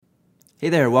Hey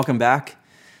there, welcome back.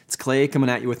 It's Clay coming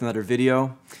at you with another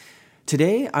video.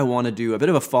 Today I want to do a bit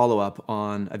of a follow-up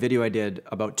on a video I did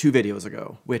about 2 videos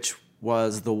ago, which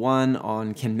was the one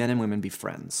on can men and women be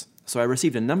friends? So I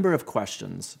received a number of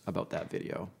questions about that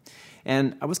video.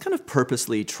 And I was kind of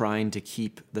purposely trying to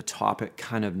keep the topic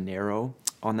kind of narrow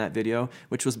on that video,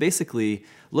 which was basically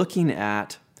looking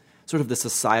at sort of the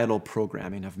societal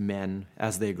programming of men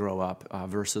as they grow up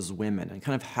versus women and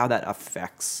kind of how that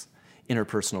affects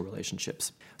interpersonal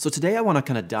relationships. So today I want to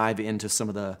kind of dive into some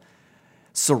of the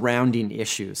surrounding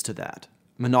issues to that.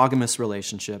 Monogamous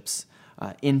relationships,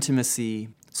 intimacy.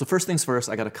 So first things first,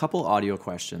 I got a couple audio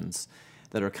questions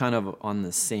that are kind of on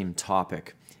the same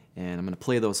topic. And I'm going to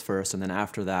play those first, and then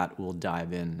after that, we'll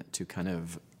dive in to kind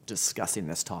of discussing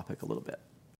this topic a little bit.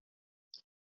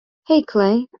 Hey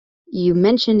Clay, you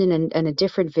mentioned in a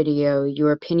different video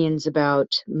your opinions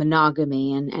about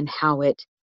monogamy and how it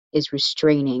is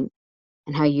restraining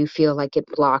and how you feel like it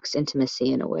blocks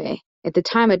intimacy in a way. At the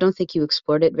time, I don't think you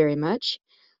explored it very much.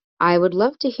 I would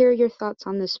love to hear your thoughts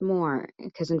on this more,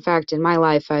 because in fact, in my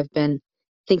life, I've been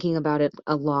thinking about it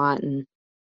a lot and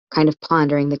kind of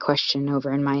pondering the question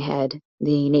over in my head,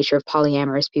 the nature of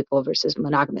polyamorous people versus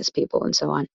monogamous people and so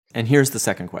on. And here's the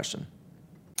second question.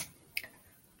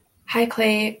 Hi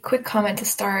Clay, quick comment to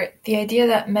start. The idea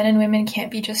that men and women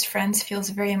can't be just friends feels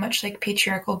very much like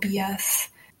patriarchal BS.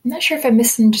 I'm not sure if I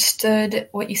misunderstood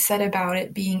what you said about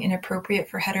it being inappropriate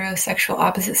for heterosexual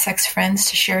opposite-sex friends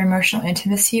to share emotional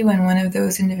intimacy when one of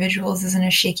those individuals is in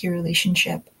a shaky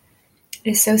relationship.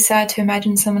 It is so sad to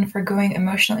imagine someone forgoing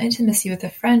emotional intimacy with a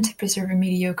friend to preserve a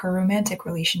mediocre romantic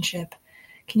relationship.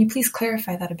 Can you please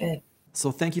clarify that a bit?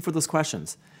 So thank you for those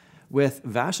questions. With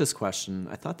Vash's question,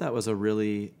 I thought that was a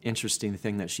really interesting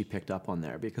thing that she picked up on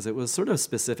there because it was sort of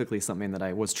specifically something that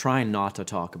I was trying not to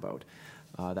talk about.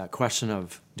 That question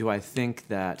of, do I think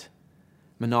that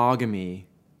monogamy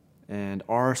and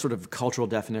our sort of cultural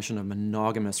definition of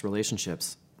monogamous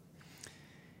relationships,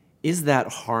 is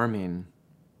that harming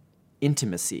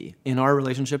intimacy in our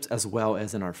relationships as well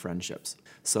as in our friendships?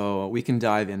 So we can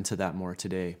dive into that more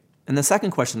today. And the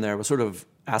second question there was sort of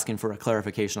asking for a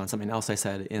clarification on something else I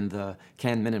said in the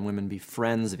Can Men and Women Be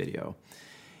Friends video.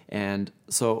 And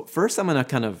so first I'm going to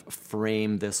kind of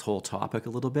frame this whole topic a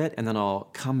little bit, and then I'll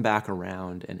come back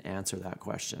around and answer that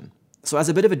question. So as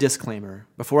a bit of a disclaimer,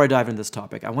 before I dive into this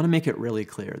topic, I want to make it really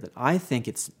clear that I think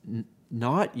it's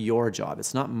not your job,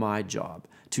 it's not my job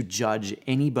to judge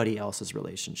anybody else's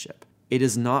relationship. It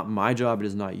is not my job, it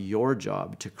is not your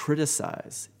job to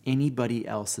criticize anybody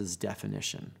else's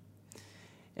definition.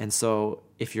 And so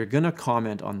if you're going to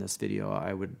comment on this video,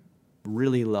 I would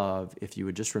really love if you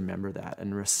would just remember that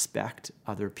and respect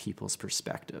other people's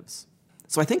perspectives.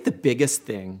 So I think the biggest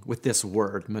thing with this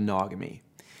word, monogamy,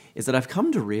 is that I've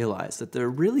come to realize that there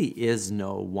really is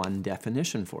no one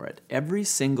definition for it. Every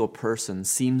single person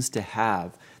seems to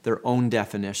have their own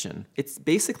definition. It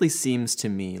basically seems to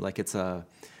me like it's a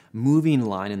moving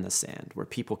line in the sand where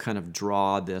people kind of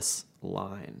draw this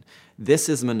line. This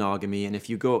is monogamy, and if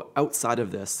you go outside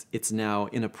of this, it's now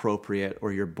inappropriate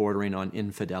or you're bordering on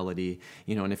infidelity,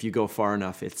 and if you go far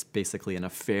enough, it's basically an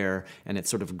affair and it's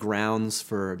sort of grounds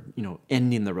for,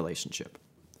 ending the relationship.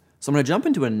 So I'm going to jump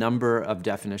into a number of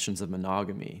definitions of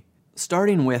monogamy,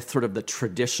 starting with sort of the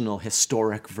traditional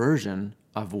historic version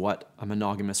of what a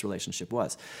monogamous relationship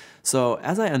was. So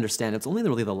as I understand, it's only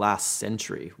really the last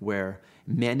century where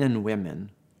men and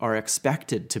women are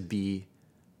expected to be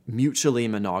mutually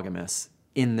monogamous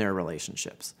in their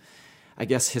relationships. I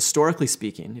guess historically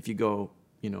speaking, if you go,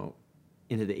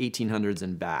 into the 1800s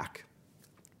and back,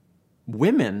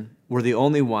 women were the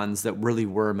only ones that really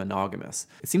were monogamous.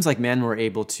 It seems like men were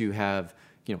able to have,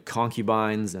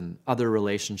 concubines and other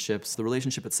relationships. The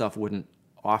relationship itself wouldn't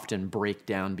often break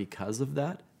down because of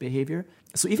that behavior.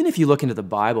 So even if you look into the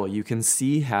Bible, you can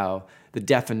see how the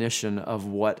definition of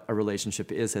what a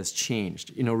relationship is has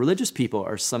changed. Religious people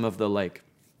are some of the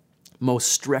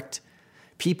most strict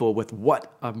people with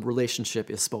what a relationship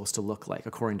is supposed to look like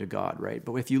according to God, right?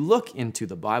 But if you look into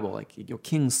the Bible,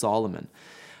 King Solomon,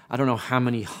 I don't know how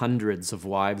many hundreds of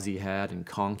wives he had and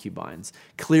concubines.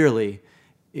 Clearly,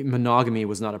 monogamy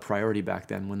was not a priority back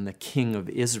then when the king of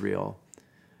Israel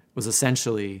was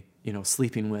essentially,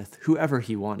 sleeping with whoever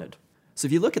he wanted. So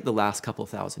if you look at the last couple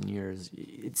thousand years,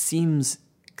 it seems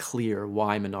clear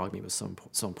why monogamy was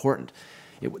so important.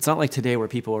 It's not like today where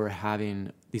people are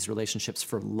having these relationships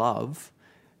for love.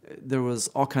 There was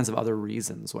all kinds of other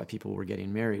reasons why people were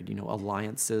getting married,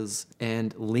 alliances,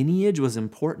 and lineage was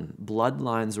important.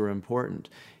 Bloodlines were important.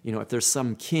 If there's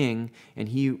some king and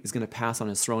he is going to pass on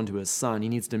his throne to his son, he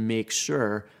needs to make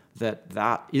sure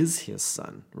that is his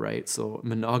son, right? So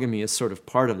monogamy is sort of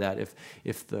part of that.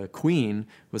 If the queen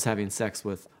was having sex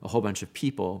with a whole bunch of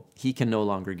people, he can no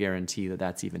longer guarantee that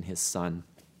that's even his son.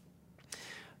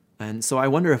 And so I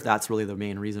wonder if that's really the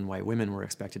main reason why women were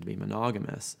expected to be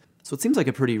monogamous. So it seems like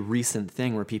a pretty recent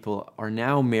thing where people are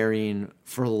now marrying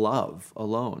for love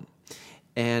alone.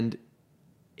 And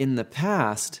in the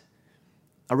past,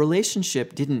 a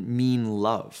relationship didn't mean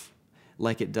love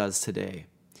like it does today.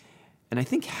 And I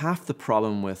think half the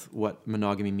problem with what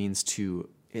monogamy means to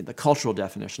the cultural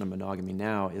definition of monogamy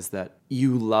now is that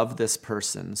you love this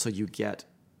person, so you get,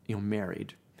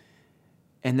 married.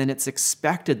 And then it's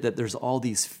expected that there's all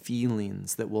these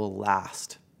feelings that will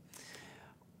last.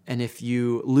 And if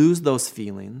you lose those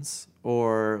feelings,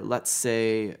 or let's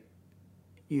say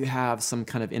you have some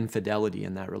kind of infidelity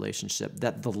in that relationship,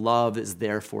 that the love is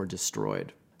therefore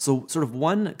destroyed. So sort of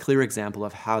one clear example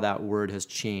of how that word has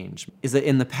changed is that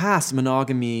in the past,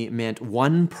 monogamy meant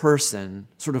one person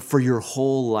sort of for your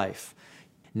whole life.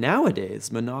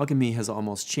 Nowadays, monogamy has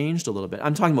almost changed a little bit.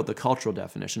 I'm talking about the cultural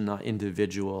definition, not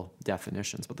individual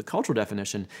definitions. But the cultural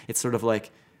definition, it's sort of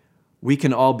like we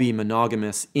can all be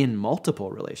monogamous in multiple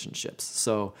relationships.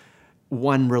 So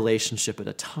one relationship at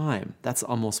a time. That's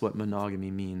almost what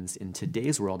monogamy means in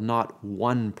today's world, not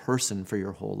one person for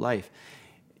your whole life.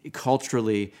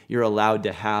 Culturally, you're allowed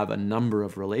to have a number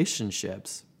of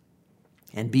relationships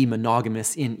and be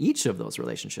monogamous in each of those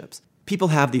relationships. People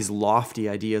have these lofty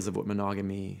ideas of what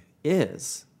monogamy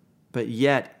is, but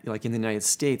yet, like in the United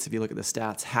States, if you look at the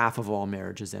stats, half of all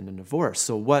marriages end in divorce.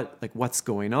 So what's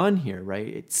going on here, right?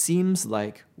 It seems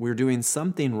like we're doing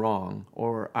something wrong,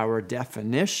 or our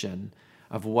definition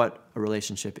of what a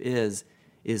relationship is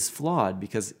flawed,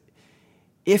 because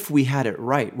if we had it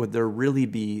right, would there really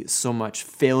be so much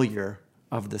failure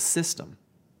of the system?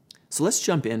 So let's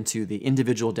jump into the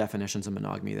individual definitions of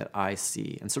monogamy that I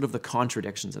see and sort of the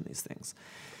contradictions in these things.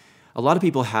 A lot of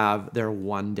people have their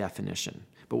one definition,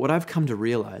 but what I've come to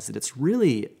realize is that it's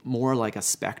really more like a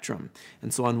spectrum.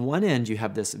 And so on one end, you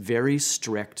have this very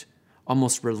strict,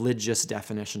 almost religious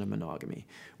definition of monogamy,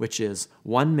 which is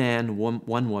one man,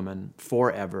 one woman,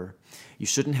 forever. You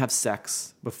shouldn't have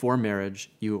sex before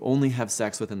marriage. You only have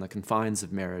sex within the confines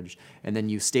of marriage, and then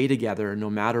you stay together no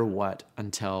matter what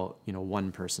until,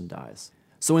 one person dies.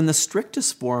 So in the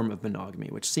strictest form of monogamy,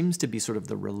 which seems to be sort of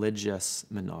the religious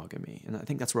monogamy, and I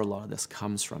think that's where a lot of this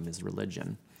comes from, is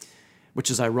religion, which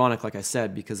is ironic, like I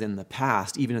said, because in the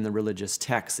past, even in the religious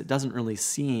texts, it doesn't really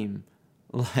seem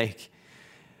like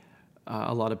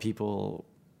a lot of people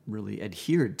really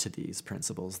adhered to these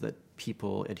principles that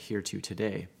people adhere to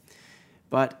today.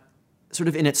 But sort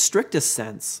of in its strictest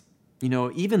sense,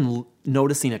 even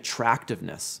noticing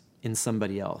attractiveness in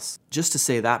somebody else, just to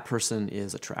say that person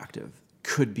is attractive,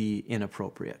 could be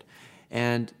inappropriate.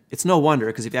 And it's no wonder,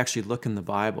 because if you actually look in the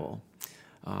Bible,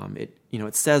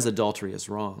 it says adultery is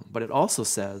wrong, but it also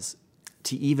says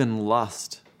to even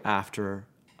lust after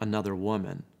another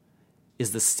woman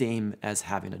is the same as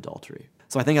having adultery.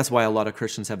 So I think that's why a lot of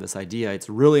Christians have this idea. It's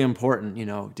really important,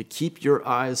 to keep your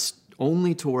eyes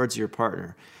only towards your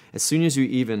partner. As soon as you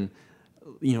even,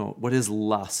 what is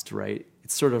lust, right?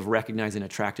 It's sort of recognizing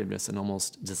attractiveness and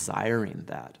almost desiring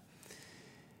that.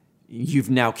 You've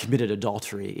now committed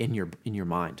adultery in your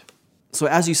mind. So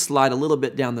as you slide a little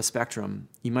bit down the spectrum,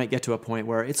 you might get to a point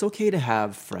where it's okay to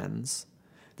have friends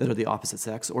that are the opposite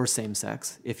sex or same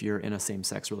sex if you're in a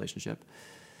same-sex relationship.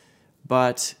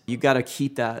 But you got to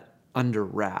keep that under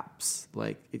wraps.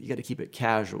 Like, you got to keep it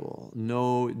casual.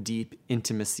 No deep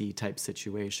intimacy type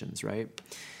situations, right?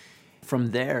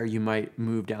 From there, you might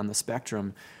move down the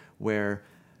spectrum where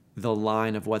the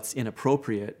line of what's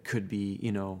inappropriate could be,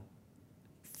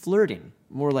 flirting,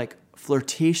 more like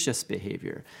flirtatious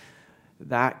behavior.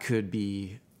 That could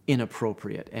be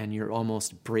inappropriate, and you're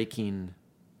almost breaking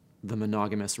the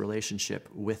monogamous relationship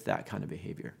with that kind of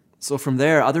behavior. So from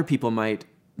there, other people might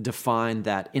define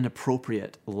that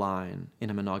inappropriate line in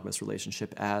a monogamous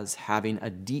relationship as having a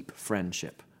deep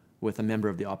friendship with a member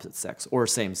of the opposite sex, or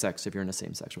same sex if you're in a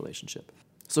same-sex relationship.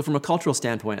 So from a cultural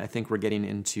standpoint, I think we're getting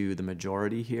into the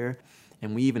majority here,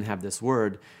 and we even have this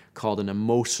word called an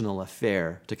emotional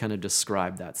affair to kind of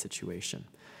describe that situation.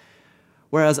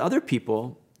 Whereas other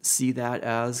people see that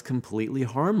as completely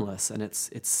harmless, and it's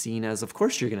seen as, of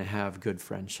course, you're going to have good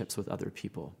friendships with other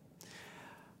people.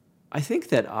 I think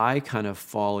that I kind of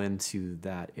fall into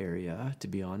that area, to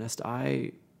be honest.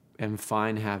 I am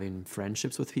fine having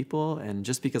friendships with people, and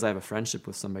just because I have a friendship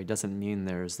with somebody doesn't mean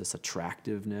there's this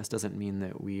attractiveness, doesn't mean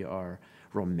that we are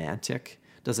romantic,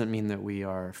 doesn't mean that we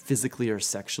are physically or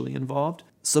sexually involved.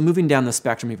 So moving down the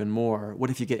spectrum even more, what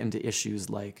if you get into issues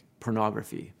like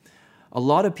pornography? A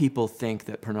lot of people think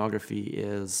that pornography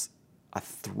is a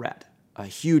threat, a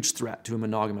huge threat to a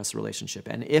monogamous relationship.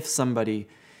 And if somebody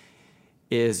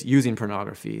is using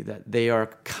pornography, that they are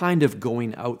kind of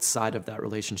going outside of that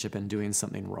relationship and doing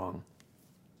something wrong.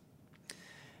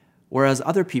 Whereas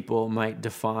other people might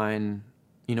define,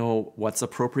 what's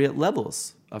appropriate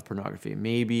levels of pornography.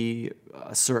 Maybe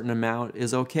a certain amount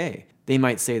is okay. They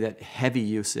might say that heavy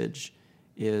usage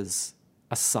is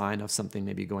a sign of something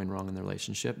maybe going wrong in the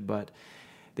relationship, but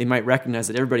they might recognize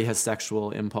that everybody has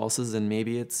sexual impulses, and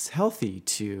maybe it's healthy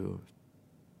to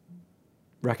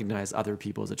recognize other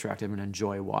people as attractive and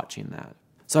enjoy watching that.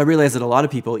 So I realize that a lot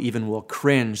of people even will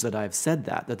cringe that I've said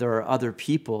that there are other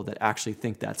people that actually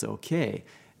think that's okay.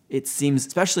 It seems,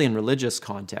 especially in religious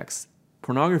contexts,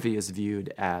 pornography is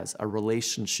viewed as a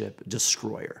relationship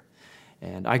destroyer.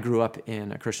 And I grew up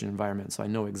in a Christian environment, so I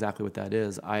know exactly what that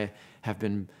is. I have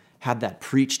had that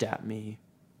preached at me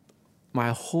my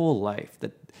whole life,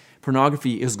 that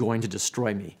pornography is going to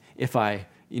destroy me if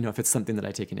it's something that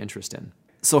I take an interest in.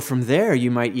 So from there, you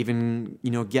might even,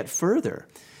 get further.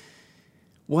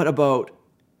 What about,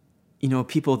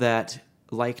 people that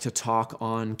like to talk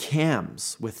on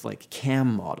cams with like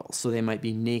cam models? So they might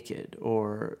be naked,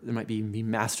 or there might be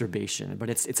masturbation, but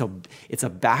it's a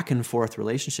back and forth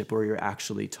relationship where you're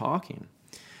actually talking.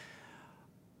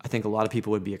 I think a lot of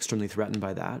people would be extremely threatened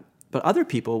by that. But other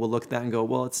people will look at that and go,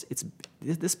 well, it's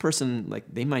this person, like,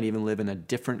 they might even live in a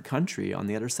different country on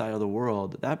the other side of the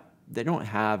world, that they don't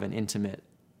have an intimate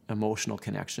emotional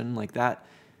connection. Like, that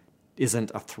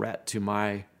isn't a threat to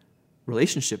my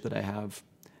relationship that I have.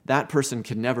 That person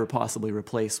can never possibly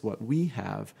replace what we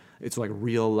have. It's like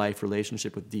real life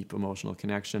relationship with deep emotional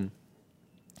connection.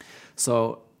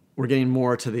 So we're getting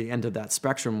more to the end of that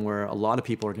spectrum where a lot of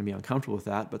people are going to be uncomfortable with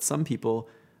that, but some people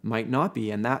might not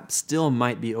be, and that still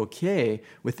might be okay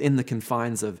within the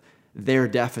confines of their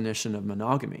definition of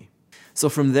monogamy. So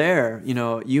from there,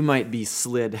 you might be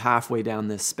slid halfway down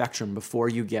this spectrum before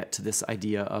you get to this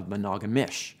idea of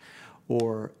monogamish,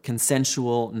 or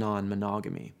consensual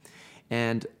non-monogamy.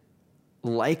 And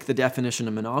like the definition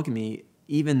of monogamy,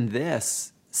 even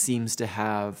this seems to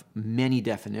have many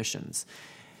definitions.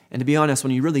 And to be honest,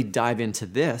 when you really dive into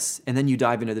this, and then you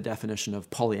dive into the definition of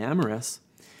polyamorous,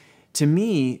 to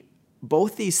me,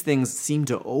 both these things seem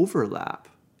to overlap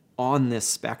on this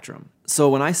spectrum. So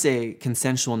when I say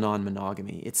consensual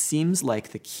non-monogamy, it seems like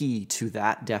the key to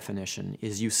that definition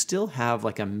is you still have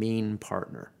like a main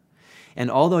partner. And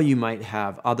although you might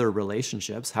have other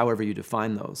relationships, however you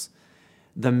define those,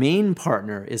 the main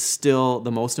partner is still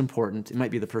the most important. It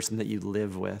might be the person that you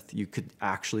live with. You could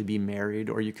actually be married,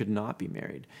 or you could not be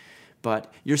married.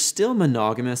 But you're still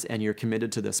monogamous and you're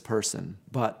committed to this person.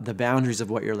 But the boundaries of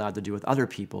what you're allowed to do with other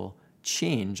people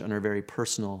change and are very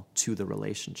personal to the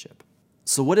relationship.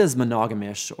 So what does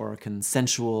monogamish or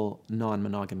consensual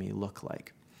non-monogamy look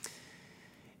like?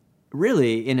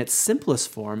 Really, in its simplest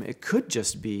form, it could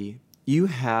just be you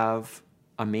have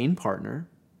a main partner,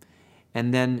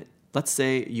 and then let's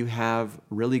say you have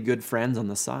really good friends on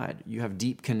the side. You have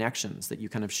deep connections that you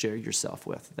kind of share yourself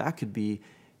with. That could be,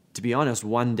 to be honest,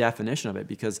 one definition of it,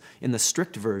 because in the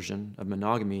strict version of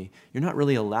monogamy, you're not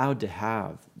really allowed to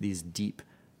have these deep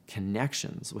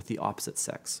connections with the opposite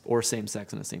sex or same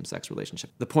sex in a same-sex relationship.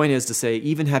 The point is to say,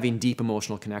 even having deep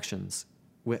emotional connections,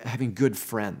 having good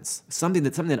friends, something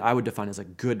that I would define as a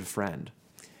good friend,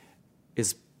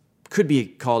 could be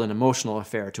called an emotional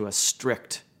affair to a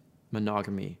strict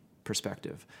monogamy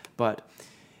perspective. But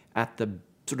at the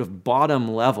sort of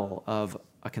bottom level of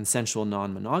a consensual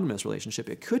non-monogamous relationship,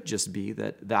 it could just be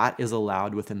that is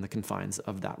allowed within the confines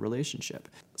of that relationship.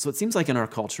 So it seems like in our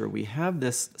culture, we have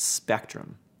this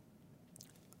spectrum,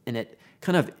 and it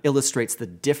kind of illustrates the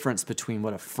difference between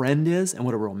what a friend is and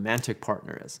what a romantic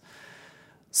partner is.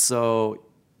 So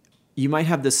you might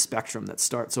have this spectrum that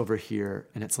starts over here,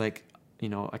 and it's like,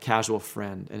 a casual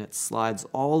friend, and it slides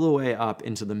all the way up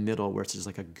into the middle where it's just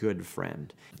like a good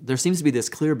friend. There seems to be this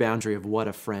clear boundary of what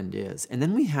a friend is. And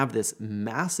then we have this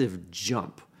massive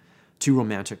jump to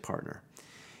romantic partner.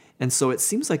 And so it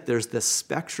seems like there's this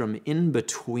spectrum in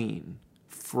between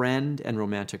friend and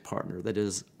romantic partner that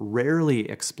is rarely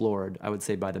explored, I would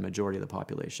say, by the majority of the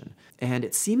population. And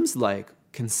it seems like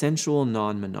consensual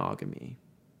non-monogamy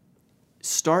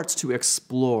starts to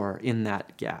explore in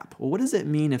that gap. Well, what does it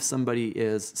mean if somebody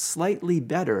is slightly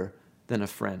better than a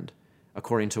friend,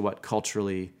 according to what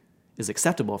culturally is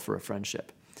acceptable for a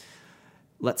friendship?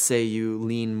 Let's say you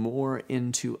lean more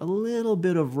into a little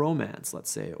bit of romance,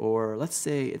 let's say, or let's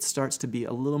say it starts to be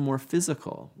a little more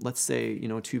physical. Let's say,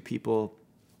 two people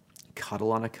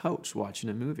cuddle on a couch watching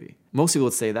a movie. Most people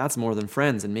would say that's more than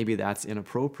friends, and maybe that's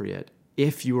inappropriate.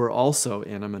 if you are also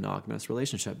in a monogamous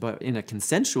relationship. But in a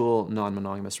consensual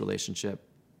non-monogamous relationship,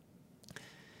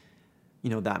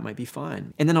 that might be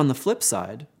fine. And then on the flip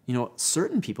side,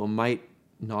 certain people might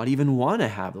not even want to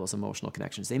have those emotional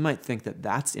connections. They might think that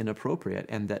that's inappropriate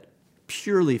and that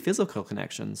purely physical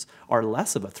connections are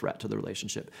less of a threat to the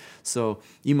relationship. So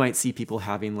you might see people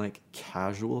having like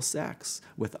casual sex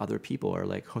with other people, or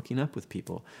like hooking up with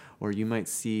people. Or you might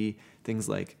see things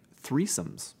like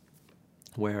threesomes,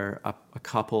 where a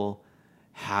couple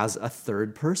has a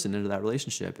third person into that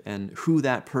relationship, and who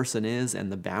that person is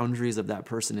and the boundaries of that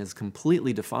person is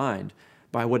completely defined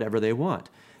by whatever they want.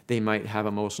 They might have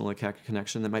emotional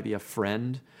connection. That might be a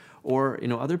friend, or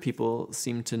other people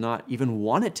seem to not even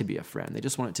want it to be a friend. They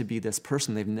just want it to be this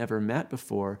person they've never met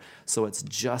before, so it's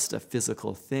just a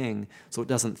physical thing, so it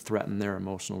doesn't threaten their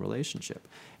emotional relationship.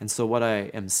 And so what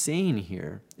I am saying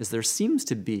here is there seems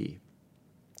to be,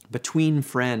 between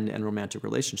friend and romantic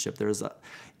relationship, there's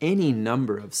any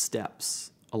number of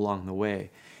steps along the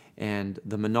way. And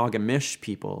the monogamish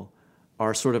people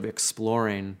are sort of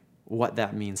exploring what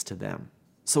that means to them.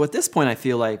 So at this point, I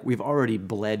feel like we've already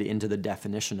bled into the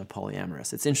definition of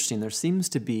polyamorous. It's interesting. There seems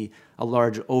to be a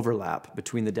large overlap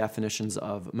between the definitions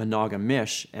of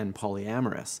monogamish and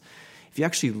polyamorous. If you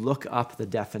actually look up the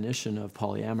definition of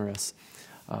polyamorous,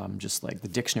 just like the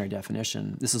dictionary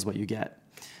definition, this is what you get.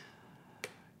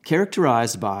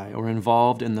 Characterized by or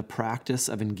involved in the practice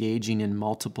of engaging in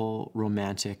multiple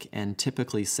romantic and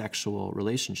typically sexual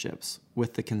relationships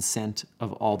with the consent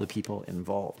of all the people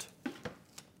involved.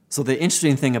 So the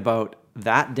interesting thing about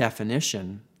that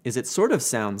definition is it sort of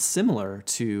sounds similar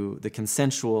to the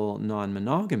consensual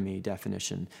non-monogamy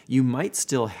definition. You might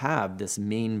still have this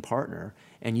main partner,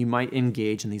 and you might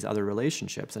engage in these other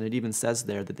relationships. And it even says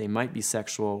there that they might be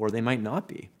sexual or they might not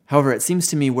be. However, it seems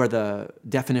to me where the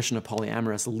definition of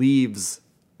polyamorous leaves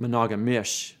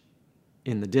monogamish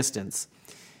in the distance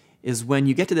is when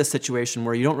you get to this situation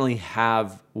where you don't really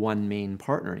have one main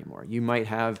partner anymore. You might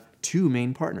have two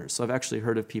main partners. So I've actually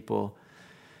heard of people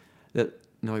that,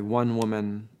 like one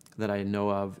woman that I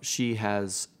know of, she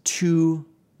has two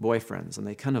boyfriends, and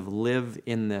they kind of live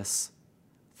in this,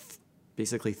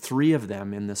 basically three of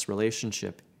them in this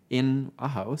relationship in a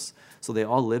house. So they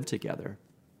all live together.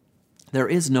 There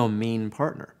is no main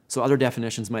partner. So other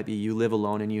definitions might be you live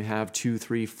alone and you have 2,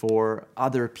 3, 4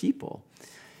 other people.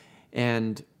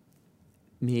 And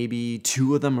maybe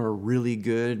two of them are really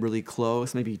good, really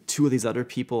close. Maybe two of these other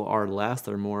people are less.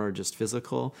 They're more just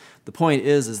physical. The point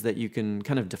is that you can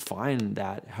kind of define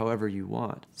that however you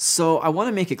want. So I want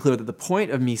to make it clear that the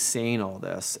point of me saying all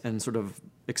this and sort of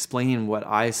explaining what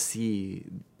I see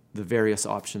the various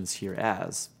options here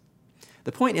as,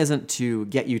 the point isn't to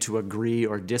get you to agree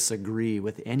or disagree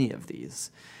with any of these.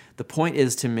 The point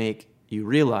is to make you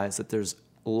realize that there's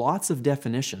lots of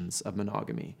definitions of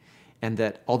monogamy, and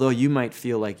that although you might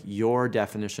feel like your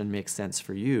definition makes sense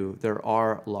for you, there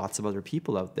are lots of other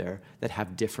people out there that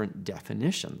have different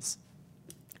definitions.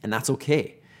 And that's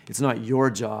okay. It's not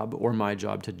your job or my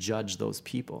job to judge those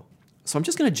people. So I'm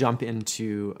just going to jump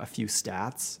into a few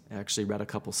stats. I actually read a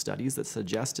couple studies that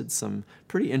suggested some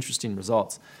pretty interesting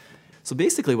results. So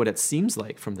basically what it seems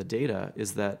like from the data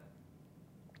is that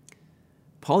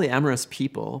polyamorous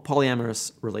people,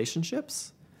 polyamorous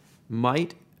relationships,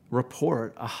 might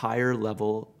report a higher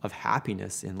level of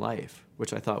happiness in life,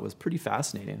 which I thought was pretty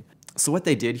fascinating. So what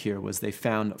they did here was they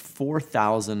found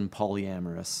 4,000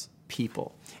 polyamorous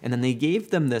people, and then they gave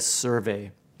them this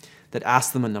survey that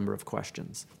asked them a number of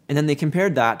questions. And then they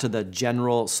compared that to the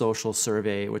general social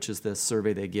survey, which is the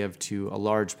survey they give to a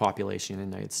large population in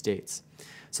the United States.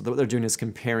 So what they're doing is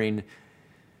comparing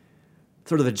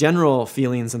sort of the general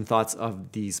feelings and thoughts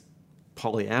of these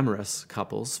polyamorous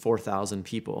couples, 4,000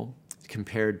 people,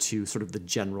 compared to sort of the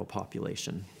general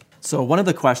population. So one of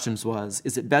the questions was,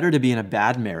 is it better to be in a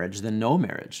bad marriage than no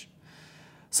marriage?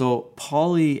 So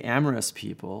polyamorous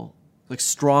people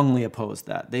strongly oppose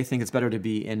that. They think it's better to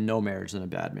be in no marriage than a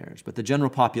bad marriage. But the general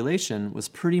population was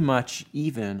pretty much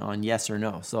even on yes or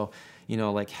no. So,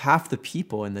 half the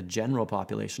people in the general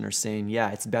population are saying,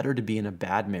 yeah, it's better to be in a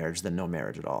bad marriage than no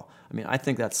marriage at all. I mean, I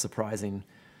think that's surprising.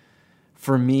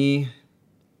 For me,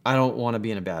 I don't want to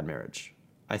be in a bad marriage.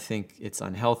 I think it's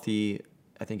unhealthy.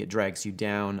 I think it drags you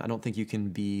down. I don't think you can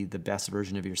be the best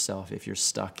version of yourself if you're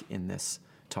stuck in this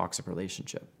toxic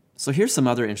relationship. So here's some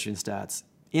other interesting stats.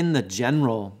 In the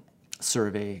general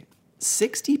survey,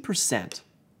 60%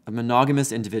 of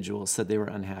monogamous individuals said they were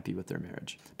unhappy with their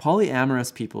marriage.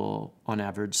 Polyamorous people, on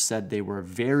average, said they were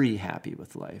very happy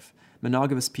with life.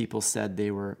 Monogamous people said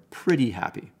they were pretty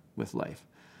happy with life.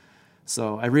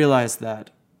 So I realized that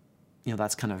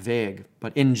that's kind of vague,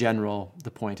 but in general,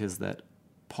 the point is that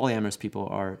polyamorous people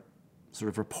are sort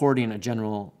of reporting a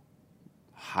general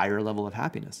higher level of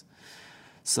happiness.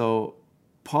 So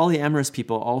polyamorous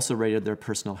people also rated their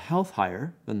personal health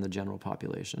higher than the general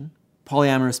population.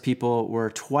 Polyamorous people were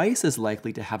twice as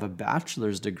likely to have a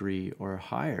bachelor's degree or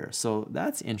higher. So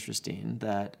that's interesting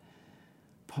that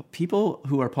people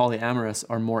who are polyamorous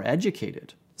are more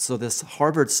educated. So this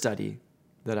Harvard study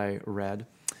that I read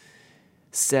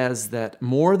says that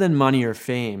more than money or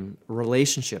fame,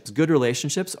 relationships, good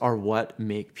relationships, are what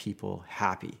make people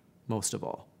happy most of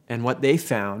all. And what they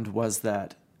found was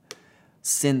that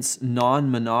since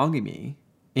non-monogamy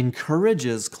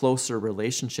encourages closer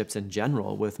relationships in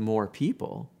general with more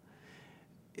people,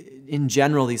 in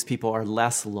general, these people are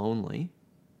less lonely.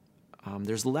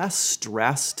 There's less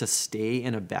stress to stay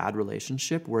in a bad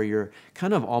relationship where you're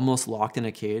kind of almost locked in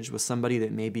a cage with somebody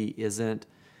that maybe isn't,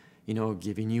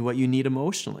 giving you what you need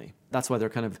emotionally. That's why they're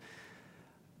kind of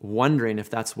wondering if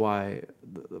that's why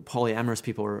the polyamorous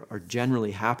people are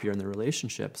generally happier in their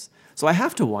relationships. So I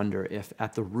have to wonder if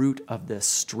at the root of this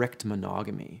strict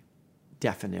monogamy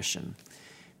definition,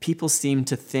 people seem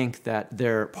to think that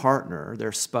their partner,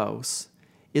 their spouse,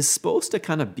 is supposed to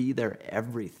kind of be their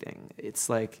everything. It's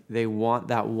like they want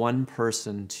that one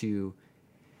person to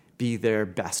be their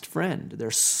best friend,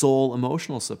 their sole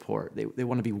emotional support. They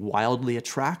want to be wildly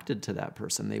attracted to that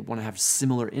person. They want to have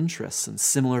similar interests and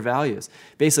similar values.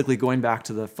 Basically, going back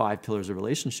to the 5 pillars of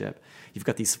relationship, you've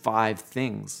got these 5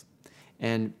 things.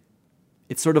 And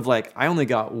it's sort of like, I only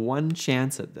got one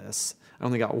chance at this. I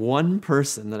only got one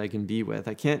person that I can be with.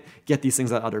 I can't get these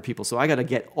things out of other people. So I got to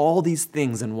get all these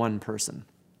things in one person.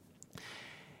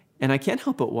 And I can't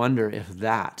help but wonder if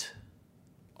that,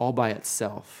 all by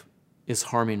itself, is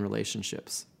harming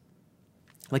relationships.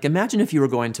 Like, imagine if you were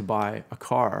going to buy a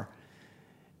car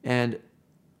and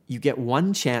you get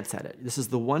one chance at it. This is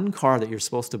the one car that you're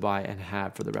supposed to buy and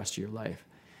have for the rest of your life.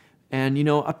 And,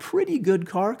 a pretty good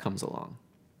car comes along.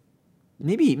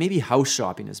 Maybe house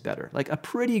shopping is better. Like, a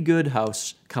pretty good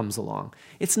house comes along.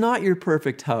 It's not your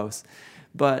perfect house,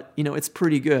 but, it's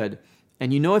pretty good.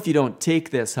 And if you don't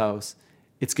take this house,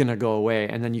 it's going to go away,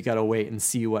 and then you got to wait and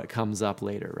see what comes up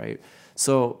later, right?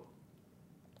 So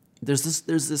there's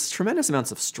this tremendous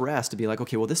amounts of stress to be like,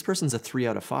 okay, well, this person's a 3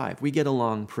 out of 5. We get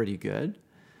along pretty good.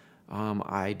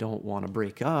 I don't want to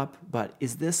break up, but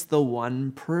is this the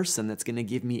one person that's going to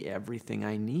give me everything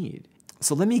I need?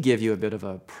 So let me give you a bit of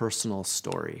a personal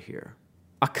story here.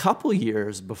 A couple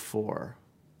years before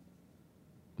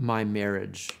my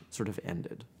marriage sort of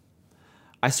ended,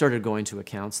 I started going to a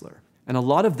counselor. And a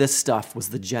lot of this stuff was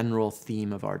the general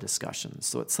theme of our discussions.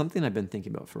 So it's something I've been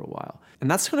thinking about for a while. And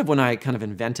that's kind of when I kind of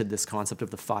invented this concept of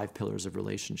the 5 pillars of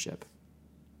relationship.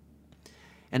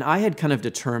 And I had kind of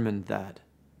determined that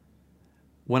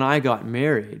when I got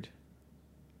married,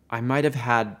 I might have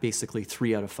had basically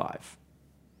 3 out of 5.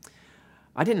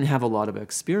 I didn't have a lot of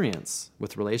experience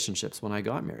with relationships when I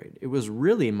got married. It was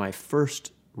really my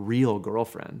first real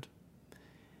girlfriend.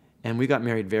 And we got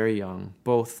married very young,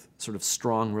 both sort of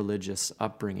strong religious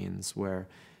upbringings where,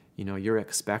 you're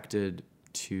expected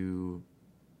to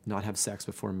not have sex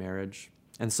before marriage.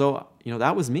 And so,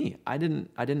 that was me. I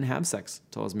didn't have sex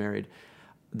till I was married.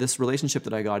 This relationship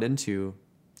that I got into,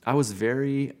 I was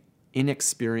very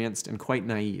inexperienced and quite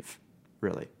naive,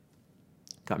 really.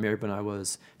 Got married when I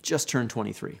was just turned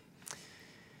 23.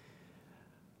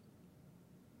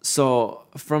 So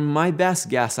from my best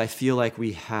guess, I feel like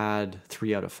we had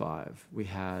 3 out of 5. We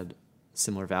had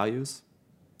similar values,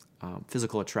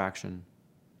 physical attraction,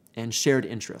 and shared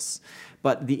interests.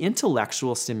 But the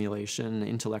intellectual stimulation, the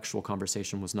intellectual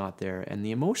conversation was not there, and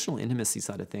the emotional intimacy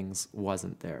side of things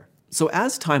wasn't there. So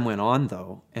as time went on,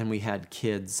 though, and we had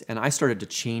kids, and I started to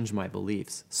change my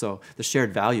beliefs. So the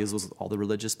shared values was all the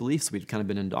religious beliefs we'd kind of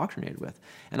been indoctrinated with.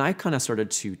 And I kind of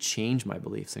started to change my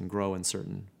beliefs and grow in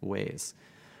certain ways.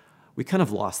 We kind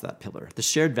of lost that pillar. The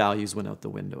shared values went out the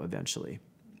window eventually.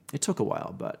 It took a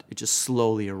while, but it just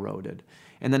slowly eroded.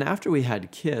 And then after we had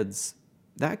kids,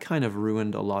 that kind of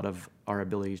ruined a lot of our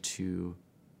ability to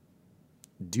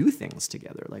do things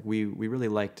together. Like we really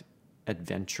liked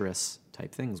adventurous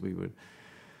type things. We would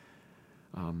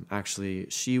actually,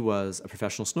 she was a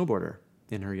professional snowboarder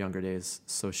in her younger days.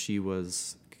 So she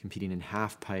was competing in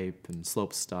half pipe and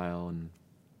slope style, and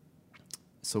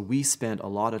so we spent a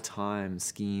lot of time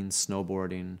skiing,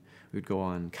 snowboarding. We'd go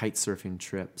on kite surfing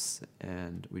trips,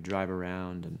 and we'd drive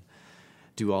around and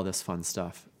do all this fun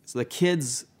stuff. So the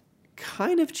kids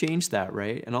kind of changed that,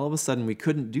 right? And all of a sudden, we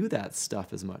couldn't do that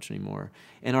stuff as much anymore.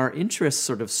 And our interests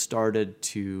sort of started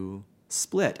to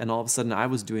split. And all of a sudden, I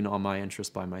was doing all my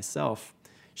interests by myself.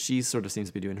 She sort of seems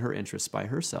to be doing her interests by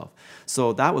herself.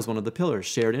 So that was one of the pillars,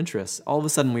 shared interests. All of a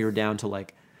sudden, we were down to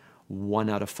like 1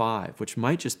 out of 5, which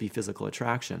might just be physical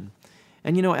attraction.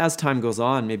 And you know, as time goes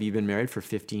on, maybe you've been married for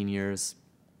 15 years,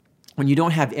 when you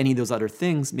don't have any of those other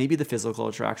things, maybe the physical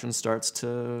attraction starts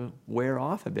to wear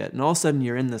off a bit. And all of a sudden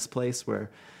you're in this place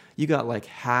where you got like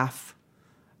half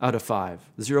out of 5,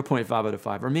 0.5 out of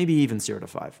 5, or maybe even 0 to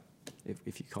 5,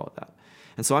 if you call it that.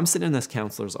 And so I'm sitting in this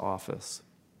counselor's office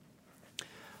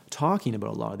talking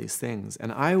about a lot of these things.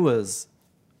 And I was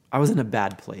in a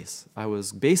bad place. I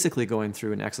was basically going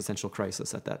through an existential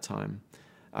crisis at that time.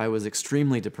 I was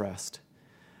extremely depressed.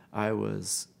 I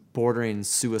was bordering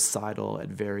suicidal at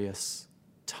various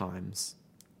times.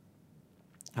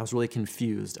 I was really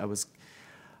confused. I was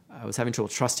having trouble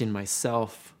trusting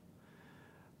myself.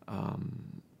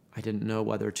 I didn't know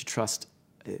whether to trust.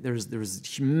 There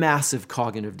was massive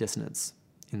cognitive dissonance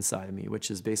inside of me,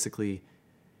 which is basically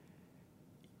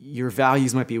your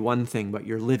values might be one thing, but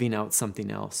you're living out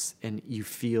something else and you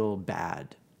feel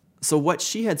bad. So what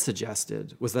she had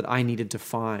suggested was that I needed to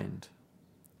find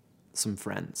some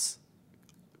friends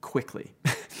quickly.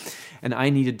 And I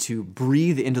needed to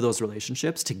breathe into those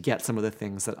relationships to get some of the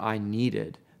things that I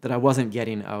needed that I wasn't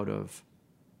getting out of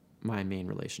my main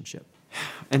relationship.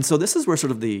 And so this is where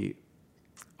sort of the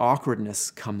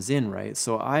awkwardness comes in, right?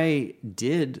 So I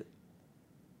did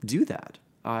do that.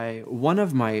 One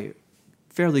of my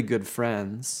fairly good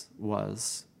friends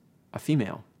was a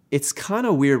female. It's kind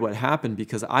of weird what happened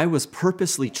because I was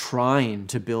purposely trying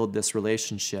to build this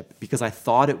relationship because I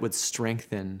thought it would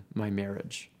strengthen my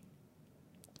marriage.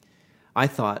 I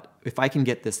thought if I can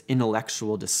get this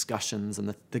intellectual discussions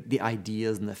and the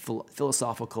ideas and the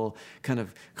philosophical kind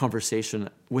of conversation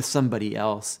with somebody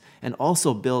else and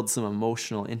also build some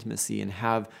emotional intimacy and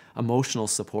have emotional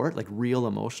support, like real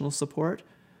emotional support,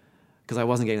 because I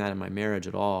wasn't getting that in my marriage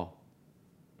at all,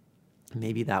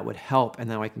 maybe that would help. And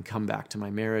now I can come back to my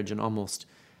marriage and almost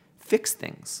fix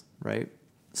things, right?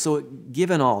 So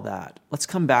given all that, let's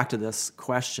come back to this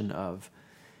question of,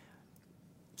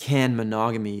 can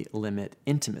monogamy limit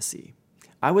intimacy?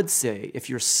 I would say if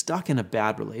you're stuck in a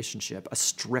bad relationship, a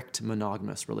strict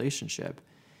monogamous relationship,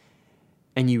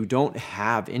 and you don't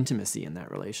have intimacy in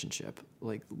that relationship,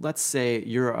 like let's say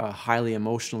you're a highly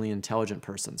emotionally intelligent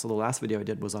person. So the last video I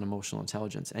did was on emotional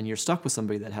intelligence, and you're stuck with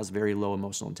somebody that has very low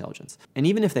emotional intelligence. And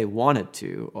even if they wanted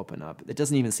to open up, it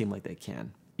doesn't even seem like they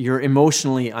can. You're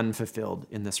emotionally unfulfilled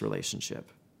in this relationship.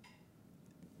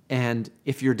 And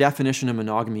if your definition of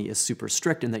monogamy is super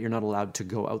strict in that you're not allowed to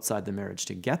go outside the marriage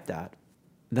to get that,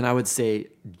 then I would say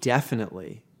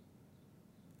definitely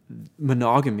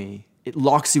monogamy, it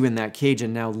locks you in that cage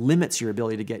and now limits your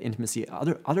ability to get intimacy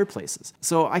at other places.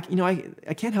 So I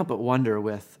can't help but wonder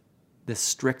with this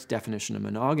strict definition of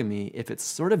monogamy if it's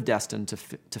sort of destined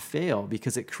to fail,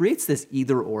 because it creates this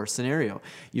either-or scenario.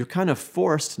 You're kind of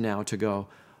forced now to go,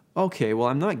 okay, well,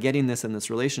 I'm not getting this in this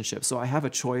relationship, so I have a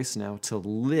choice now to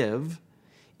live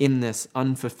in this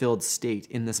unfulfilled state,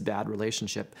 in this bad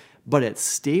relationship, but it's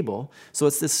stable. So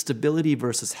it's this stability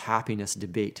versus happiness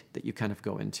debate that you kind of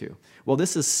go into. Well,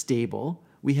 this is stable.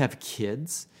 We have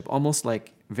kids, almost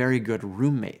like very good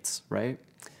roommates, right?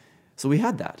 So we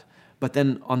had that. But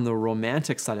then on the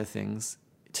romantic side of things,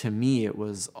 to me, it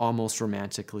was almost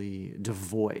romantically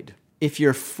devoid. If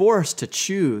you're forced to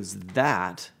choose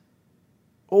that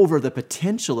over the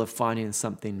potential of finding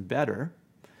something better,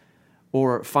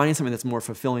 or finding something that's more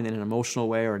fulfilling in an emotional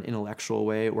way or an intellectual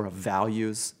way or a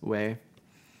values way.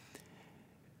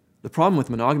 The problem with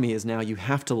monogamy is now you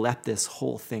have to let this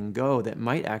whole thing go that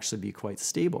might actually be quite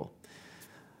stable.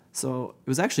 So it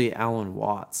was actually Alan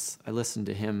Watts. I listened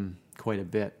to him quite a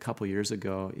bit a couple years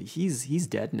ago. He's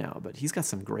dead now, but he's got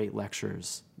some great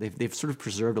lectures. They've sort of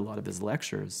preserved a lot of his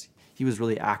lectures. He was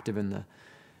really active in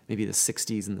maybe the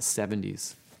 60s and the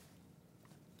 70s.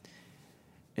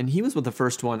 And he was the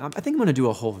first one. I think I'm going to do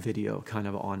a whole video kind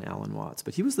of on Alan Watts,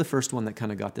 but he was the first one that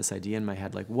kind of got this idea in my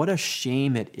head, like what a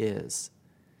shame it is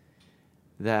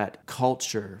that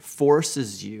culture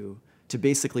forces you to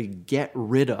basically get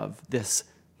rid of this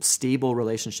stable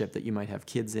relationship that you might have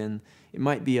kids in. It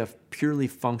might be a purely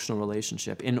functional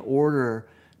relationship in order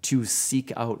to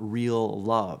seek out real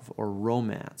love or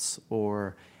romance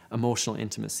or emotional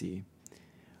intimacy.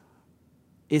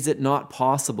 Is it not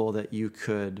possible that you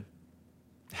could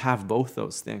have both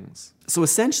those things? So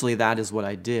essentially that is what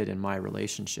I did in my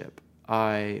relationship.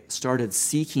 I started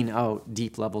seeking out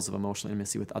deep levels of emotional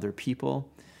intimacy with other people,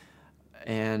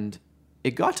 and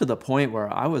it got to the point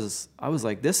where I was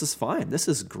like, this is fine, this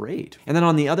is great. And then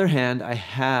on the other hand, I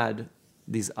had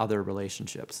these other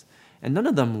relationships, and none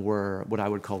of them were what I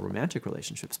would call romantic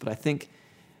relationships, but I think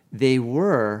they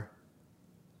were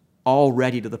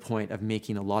already to the point of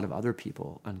making a lot of other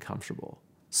people uncomfortable.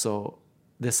 So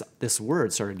this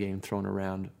word started getting thrown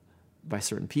around by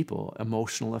certain people,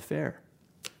 emotional affair.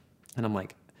 And I'm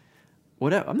like,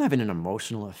 what? I'm not having an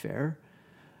emotional affair.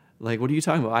 Like, what are you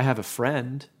talking about? I have a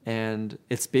friend, and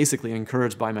it's basically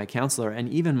encouraged by my counselor. And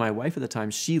even my wife at the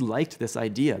time, she liked this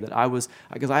idea that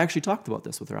because I actually talked about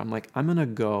this with her. I'm like, I'm going to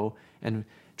go and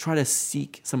try to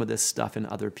seek some of this stuff in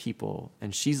other people.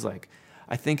 And she's like,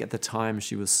 I think at the time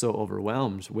she was so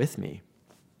overwhelmed with me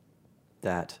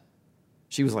that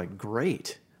she was like,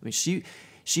 great. I mean,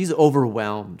 she's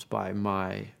overwhelmed by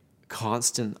my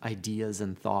constant ideas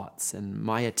and thoughts and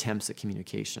my attempts at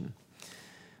communication.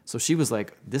 So she was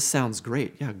like, this sounds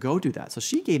great. Yeah, go do that. So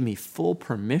she gave me full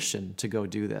permission to go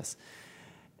do this.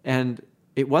 And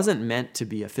it wasn't meant to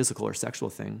be a physical or sexual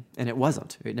thing. And it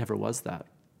wasn't. It never was that.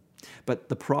 But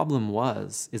the problem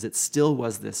is it still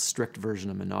was this strict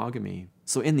version of monogamy.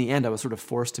 So in the end, I was sort of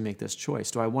forced to make this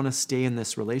choice. Do I want to stay in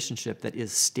this relationship that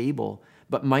is stable,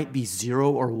 but might be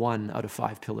 0 or 1 out of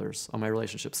 5 pillars on my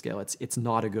relationship scale? It's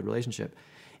not a good relationship.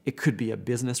 It could be a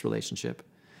business relationship.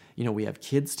 We have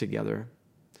kids together.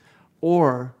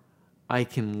 Or I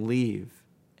can leave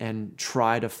and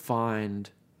try to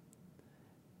find,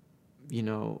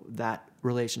 that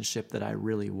relationship that I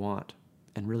really want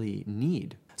and really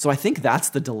need. So I think that's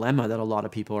the dilemma that a lot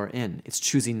of people are in. It's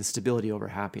choosing stability over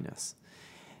happiness.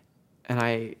 And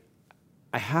I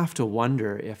have to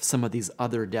wonder if some of these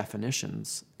other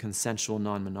definitions, consensual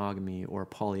non-monogamy or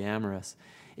polyamorous,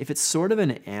 if it's sort of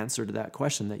an answer to that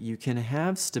question, that you can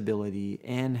have stability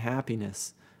and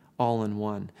happiness all in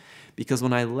one. Because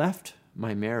when I left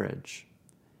my marriage,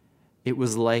 it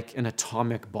was like an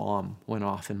atomic bomb went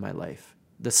off in my life.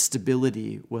 The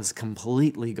stability was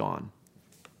completely gone.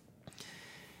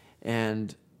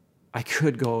 And I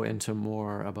could go into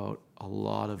more about a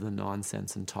lot of the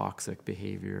nonsense and toxic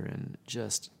behavior and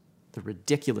just the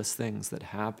ridiculous things that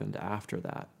happened after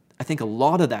that. I think a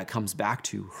lot of that comes back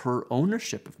to her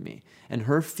ownership of me and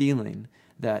her feeling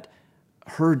that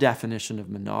her definition of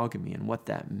monogamy and what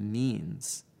that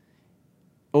means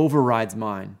overrides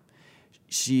mine.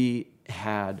 She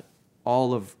had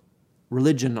all of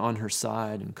religion on her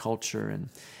side and culture, and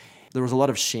there was a lot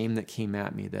of shame that came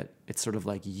at me that it's sort of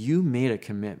like, you made a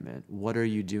commitment. What are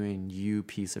you doing, you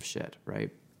piece of shit, right?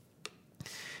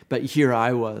 But here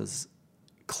I was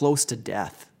close to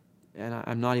death, and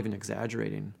I'm not even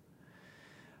exaggerating.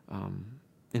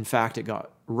 In fact, it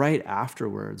got right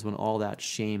afterwards when all that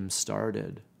shame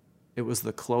started. It was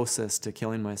the closest to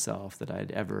killing myself that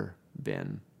I'd ever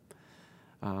been.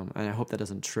 And I hope that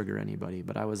doesn't trigger anybody,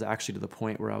 but I was actually to the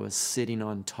point where I was sitting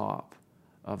on top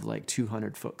of like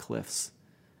 200-foot cliffs,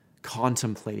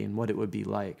 contemplating what it would be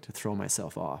like to throw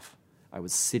myself off. I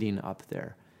was sitting up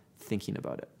there thinking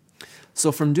about it.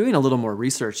 So from doing a little more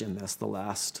research in this the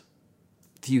last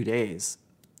few days,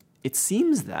 it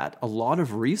seems that a lot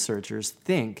of researchers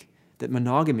think that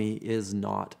monogamy is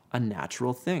not a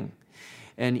natural thing.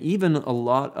 And even a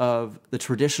lot of the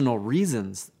traditional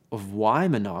reasons of why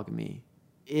monogamy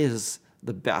is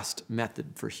the best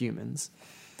method for humans.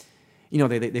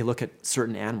 They look at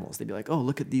certain animals. They'd be like, oh,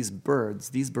 look at these birds.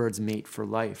 These birds mate for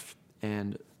life.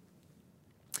 And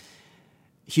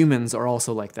humans are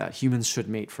also like that. Humans should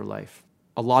mate for life.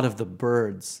 A lot of the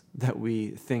birds that we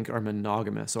think are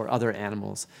monogamous or other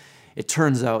animals, it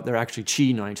turns out they're actually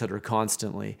cheating on each other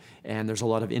constantly, and there's a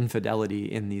lot of infidelity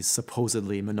in these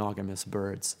supposedly monogamous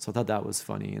birds. So I thought that was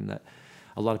funny, and that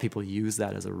a lot of people use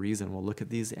that as a reason. Well, look at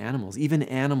these animals. Even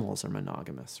animals are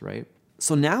monogamous, right?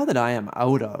 So now that I am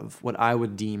out of what I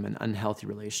would deem an unhealthy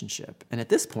relationship, and at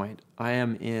this point, I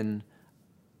am in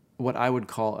what I would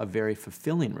call a very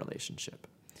fulfilling relationship,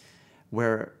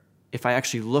 where if I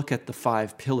actually look at the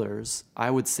 5 pillars,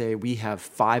 I would say we have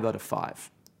 5 out of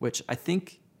 5, which I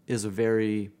think is a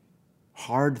very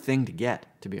hard thing to get,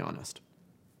 to be honest.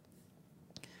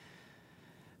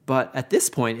 But at this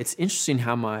point, it's interesting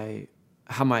how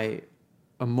my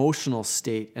emotional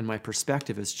state and my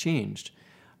perspective has changed.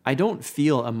 I don't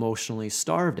feel emotionally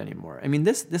starved anymore. I mean,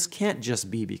 this can't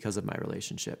just be because of my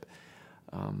relationship.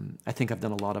 I think I've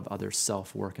done a lot of other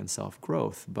self-work and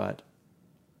self-growth, but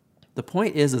the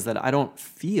point is that I don't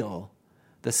feel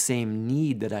the same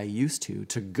need that I used to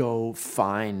go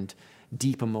find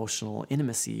deep emotional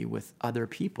intimacy with other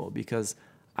people, because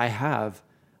I have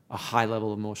a high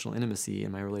level of emotional intimacy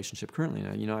in my relationship currently.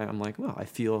 And I'm like, well, I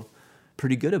feel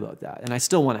pretty good about that. And I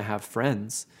still want to have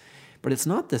friends, but it's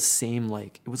not the same.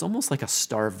 It was almost like a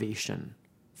starvation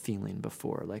feeling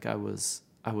before. Like I was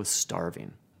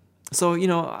starving. So,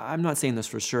 I'm not saying this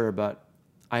for sure, but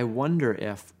I wonder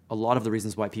if a lot of the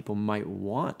reasons why people might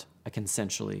want a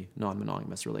consensually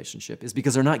non-monogamous relationship is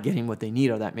because they're not getting what they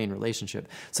need out of that main relationship.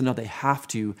 So now they have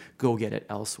to go get it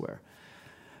elsewhere.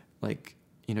 Like,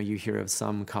 you hear of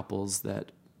some couples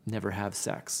that never have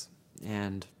sex.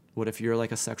 And what if you're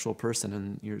like a sexual person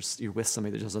and you're with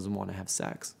somebody that just doesn't want to have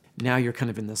sex? Now you're kind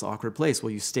of in this awkward place. Well,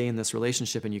 you stay in this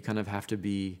relationship and you kind of have to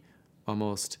be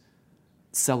almost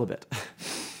celibate.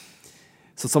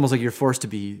 So it's almost like you're forced to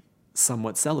be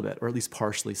somewhat celibate, or at least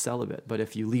partially celibate. But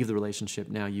if you leave the relationship,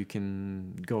 now you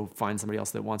can go find somebody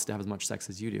else that wants to have as much sex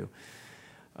as you do.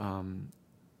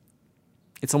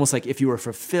 It's almost like if you were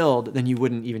fulfilled, then you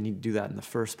wouldn't even need to do that in the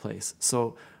first place.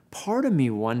 So part of me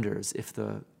wonders if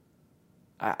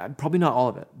probably not all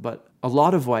of it, but a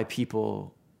lot of why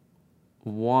people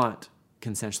want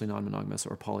consensually non-monogamous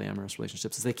or polyamorous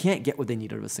relationships is they can't get what they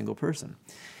need out of a single person.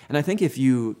 And I think if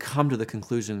you come to the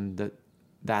conclusion that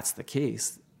that's the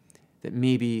case, that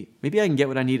maybe I can get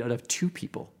what I need out of two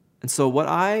people. And so what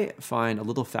I find a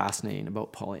little fascinating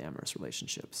about polyamorous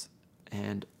relationships,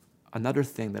 and another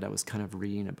thing that I was kind of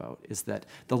reading about, is that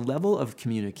the level of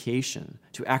communication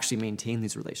to actually maintain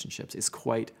these relationships is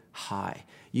quite high.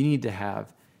 You need to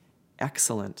have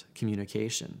excellent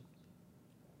communication,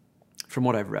 from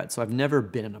what I've read. So I've never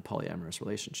been in a polyamorous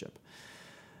relationship.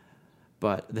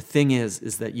 But the thing is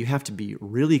that you have to be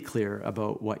really clear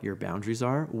about what your boundaries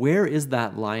are. Where is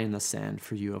that line in the sand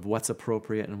for you of what's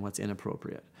appropriate and what's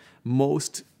inappropriate?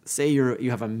 Say you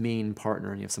have a main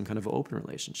partner and you have some kind of open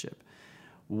relationship.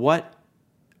 What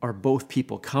are both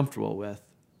people comfortable with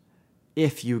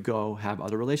if you go have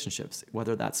other relationships,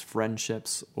 whether that's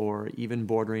friendships or even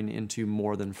bordering into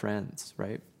more than friends,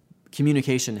 right?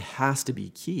 Communication has to be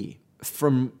key.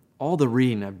 From all the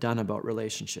reading I've done about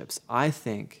relationships, I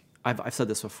think, I've said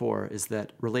this before, is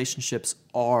that relationships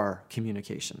are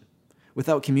communication.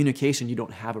 Without communication, you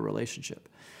don't have a relationship.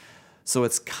 So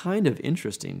it's kind of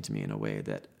interesting to me in a way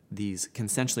that these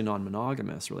consensually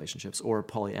non-monogamous relationships or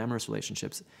polyamorous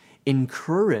relationships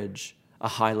encourage a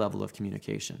high level of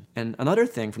communication. And another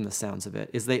thing from the sounds of it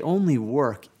is they only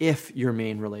work if your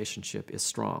main relationship is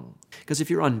strong. Because if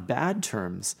you're on bad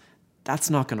terms, that's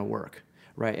not going to work,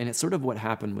 right? And it's sort of what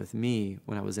happened with me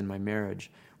when I was in my marriage.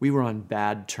 We were on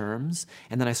bad terms,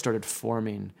 and then I started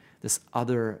forming this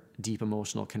other deep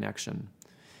emotional connection.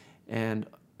 And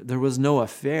there was no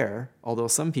affair, although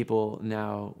some people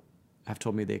now have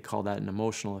told me they call that an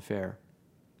emotional affair.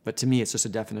 But to me, it's just a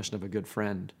definition of a good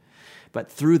friend. But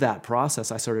through that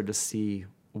process, I started to see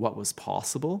what was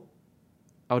possible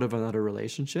out of another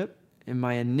relationship. And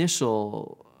my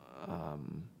initial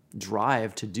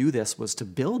drive to do this was to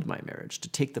build my marriage, to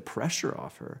take the pressure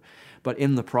off her. But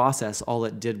in the process, all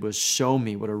it did was show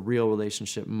me what a real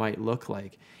relationship might look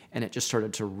like. And it just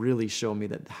started to really show me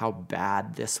that how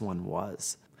bad this one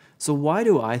was. So why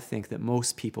do I think that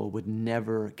most people would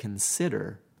never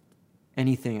consider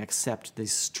anything except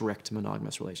these strict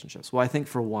monogamous relationships? Well, I think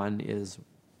for one is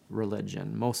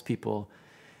religion. Most people,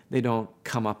 they don't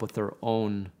come up with their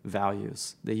own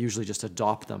values. They usually just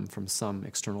adopt them from some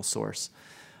external source.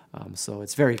 So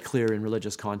it's very clear in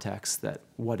religious contexts that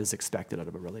what is expected out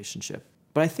of a relationship.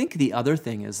 But I think the other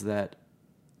thing is that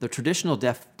the traditional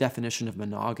definition of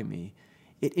monogamy,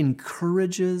 it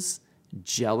encourages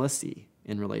jealousy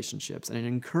in relationships, and it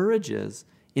encourages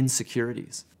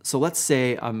insecurities. So let's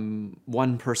say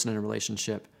one person in a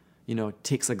relationship,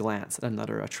 takes a glance at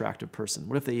another attractive person.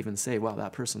 What if they even say, wow,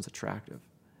 that person's attractive?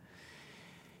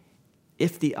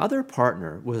 If the other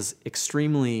partner was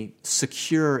extremely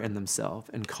secure in themselves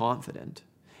and confident,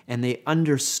 and they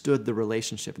understood the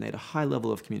relationship, and they had a high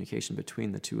level of communication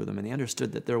between the two of them, and they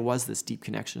understood that there was this deep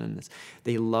connection and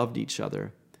they loved each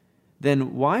other,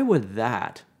 then why would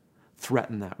that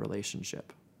threaten that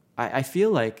relationship? I feel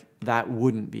like that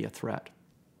wouldn't be a threat.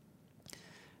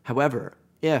 However,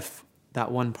 if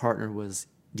that one partner was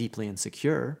deeply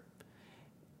insecure,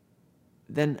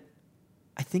 then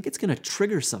I think it's going to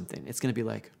trigger something. It's going to be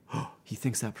like, oh, he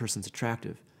thinks that person's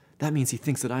attractive. That means he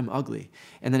thinks that I'm ugly.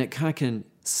 And then it kind of can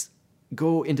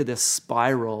go into this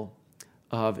spiral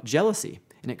of jealousy.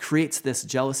 And it creates this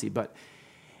jealousy. But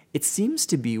it seems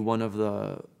to be one of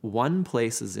the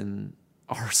places in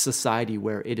our society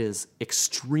where it is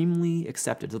extremely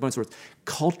accepted, to the point where it's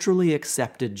culturally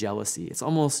accepted jealousy. It's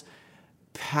almost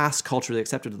past culturally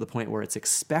accepted to the point where it's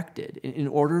expected. In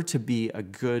order to be a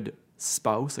good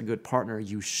spouse, a good partner,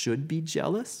 you should be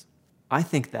jealous. I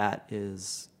think that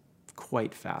is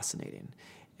quite fascinating.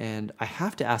 And I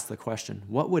have to ask the question,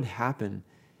 what would happen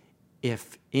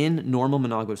if in normal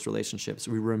monogamous relationships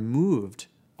we removed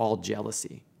all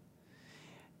jealousy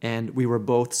and we were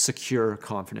both secure,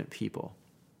 confident people,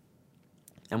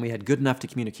 and we had good enough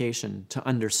communication to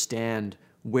understand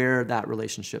where that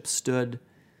relationship stood?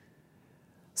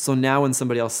 So now when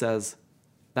somebody else says,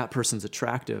 that person's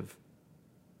attractive,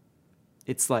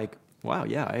 it's like, wow,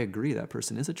 yeah, I agree, that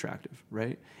person is attractive,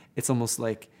 right? It's almost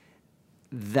like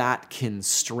that can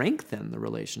strengthen the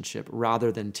relationship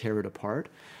rather than tear it apart.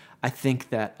 I think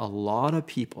that a lot of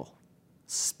people,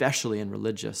 especially in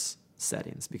religious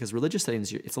settings, because religious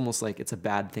settings, it's almost like it's a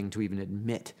bad thing to even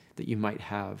admit that you might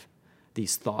have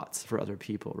these thoughts for other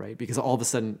people, right? Because all of a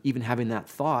sudden, even having that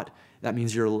thought, that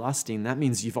means you're lusting. That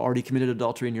means you've already committed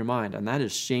adultery in your mind, and that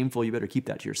is shameful. You better keep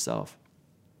that to yourself.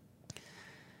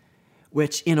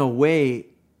 Which, in a way,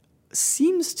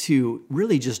 seems to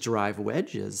really just drive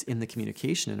wedges in the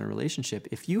communication in a relationship.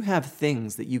 If you have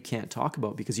things that you can't talk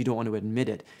about because you don't want to admit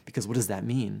it, because what does that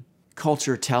mean?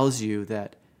 Culture tells you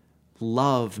that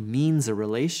love means a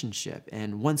relationship.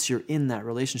 And once you're in that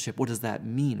relationship, what does that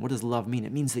mean? What does love mean?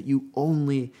 It means that you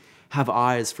only have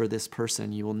eyes for this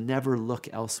person. You will never look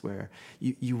elsewhere.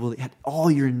 You will have all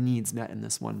your needs met in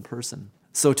this one person.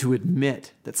 So to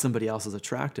admit that somebody else is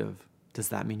attractive, does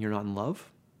that mean you're not in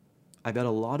love? I bet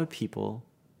a lot of people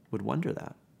would wonder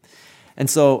that. And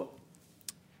so,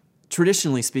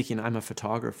 traditionally speaking, I'm a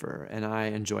photographer and I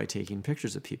enjoy taking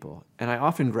pictures of people. And I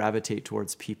often gravitate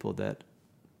towards people that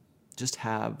just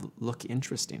look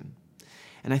interesting.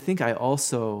 And I think I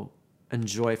also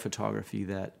enjoy photography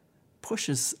that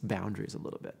pushes boundaries a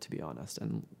little bit, to be honest.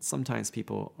 And sometimes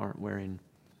people aren't wearing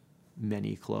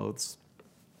many clothes.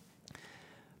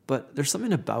 But there's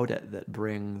something about it that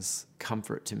brings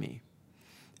comfort to me.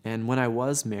 And when I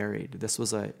was married, this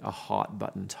was a hot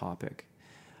button topic.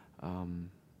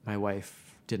 My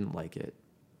wife didn't like it,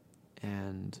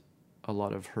 and a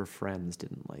lot of her friends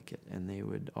didn't like it, and they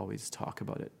would always talk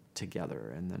about it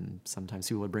together. And then sometimes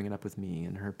people would bring it up with me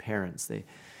and her parents. They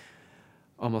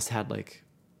almost had like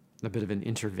a bit of an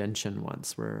intervention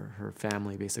once where her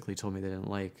family basically told me they didn't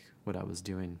like what I was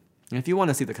doing. And if you want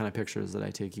to see the kind of pictures that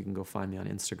I take, you can go find me on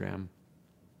Instagram.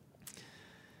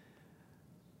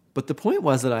 But the point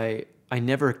was that I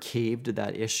never caved to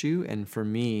that issue. And for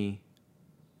me,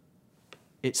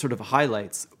 it sort of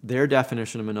highlights their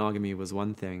definition of monogamy was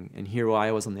one thing. And here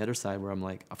I was on the other side where I'm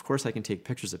like, of course I can take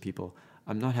pictures of people.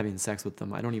 I'm not having sex with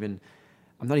them. I'm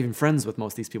not even friends with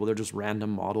most of these people. They're just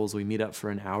random models. We meet up for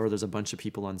an hour. There's a bunch of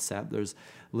people on set. There's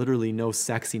literally no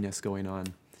sexiness going on.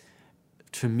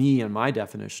 To me, and my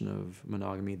definition of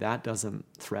monogamy, that doesn't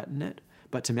threaten it.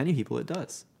 But to many people, it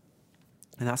does.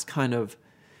 And that's kind of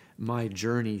my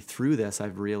journey through this.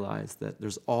 I've realized that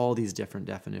there's all these different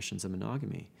definitions of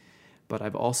monogamy. But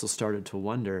I've also started to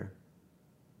wonder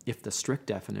if the strict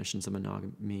definitions of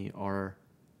monogamy are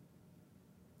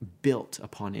built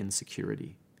upon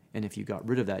insecurity. And if you got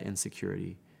rid of that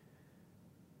insecurity,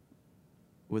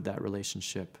 would that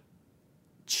relationship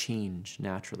change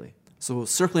naturally? So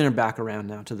circling it back around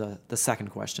now to the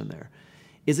second question there.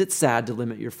 Is it sad to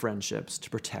limit your friendships to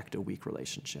protect a weak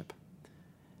relationship?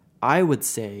 I would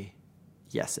say,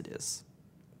 yes, it is.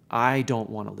 I don't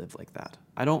want to live like that.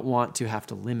 I don't want to have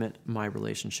to limit my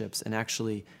relationships and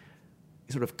actually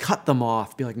sort of cut them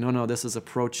off, be like, no, this is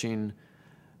approaching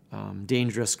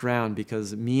dangerous ground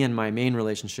because me and my main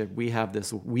relationship, we have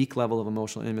this weak level of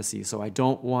emotional intimacy, so I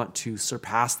don't want to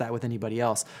surpass that with anybody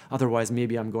else. Otherwise,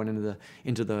 maybe I'm going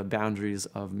into the boundaries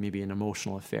of maybe an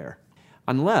emotional affair.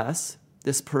 Unless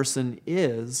this person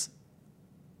is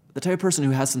the type of person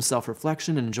who has some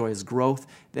self-reflection and enjoys growth,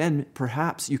 then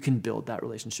perhaps you can build that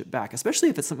relationship back, especially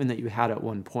if it's something that you had at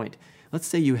one point. Let's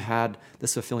say you had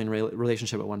this fulfilling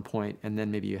relationship at one point, and then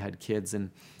maybe you had kids,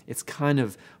 and it's kind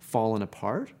of fallen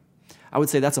apart. I would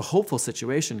say that's a hopeful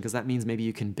situation because that means maybe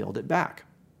you can build it back.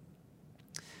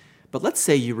 But let's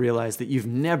say you realize that you've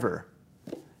never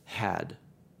had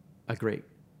a great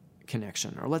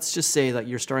connection, or let's just say that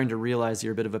you're starting to realize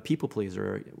you're a bit of a people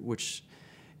pleaser, which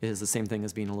is the same thing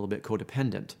as being a little bit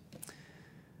codependent.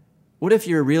 What if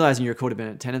you're realizing your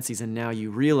codependent tendencies and now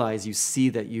you see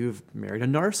that you've married a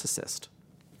narcissist?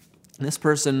 And this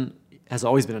person has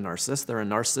always been a narcissist. They're a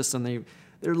narcissist and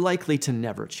they're likely to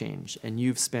never change. And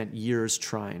you've spent years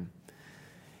trying.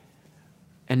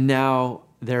 And now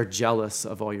they're jealous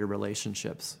of all your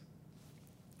relationships.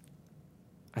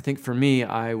 I think for me,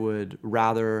 I'm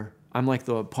like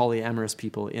the polyamorous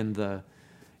people in the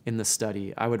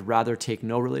study. I would rather take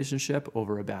no relationship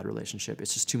over a bad relationship.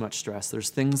 It's just too much stress.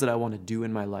 There's things that I want to do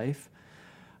in my life.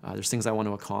 There's things I want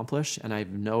to accomplish. And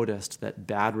I've noticed that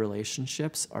bad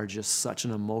relationships are just such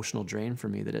an emotional drain for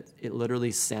me that it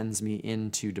literally sends me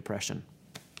into depression.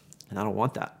 And I don't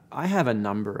want that. I have a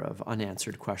number of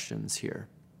unanswered questions here.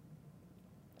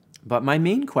 But my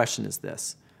main question is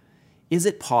this. Is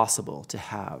it possible to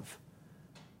have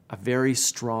a very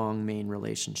strong main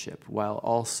relationship while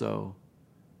also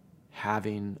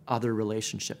having other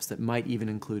relationships that might even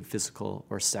include physical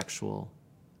or sexual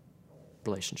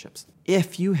relationships.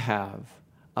 If you have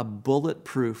a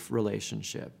bulletproof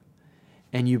relationship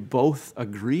and you both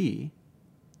agree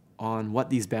on what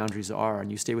these boundaries are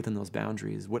and you stay within those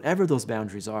boundaries, whatever those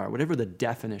boundaries are, whatever the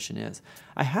definition is,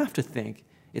 I have to think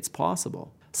it's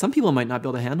possible. Some people might not be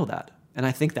able to handle that, and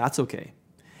I think that's okay.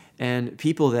 And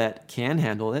people that can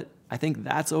handle it, I think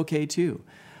that's okay too.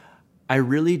 I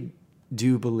really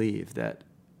do believe that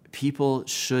people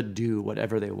should do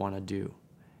whatever they want to do.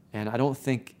 And I don't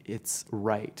think it's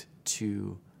right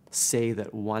to say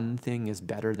that one thing is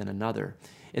better than another,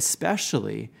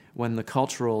 especially when the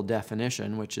cultural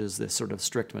definition, which is this sort of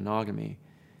strict monogamy,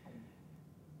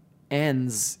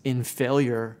 ends in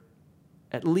failure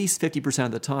at least 50%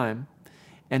 of the time.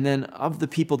 And then of the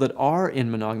people that are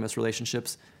in monogamous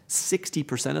relationships,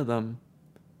 60% of them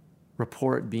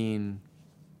report being,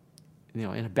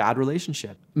 in a bad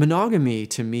relationship. Monogamy,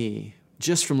 to me,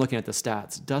 just from looking at the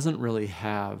stats, doesn't really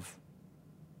have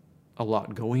a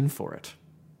lot going for it.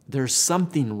 There's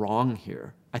something wrong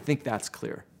here. I think that's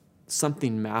clear.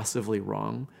 Something massively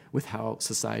wrong with how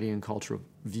society and culture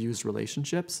views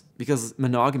relationships. Because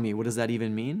monogamy, what does that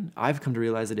even mean? I've come to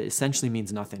realize that it essentially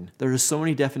means nothing. There are so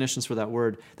many definitions for that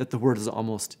word that the word is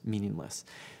almost meaningless.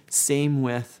 Same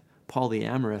with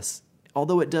polyamorous.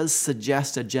 Although it does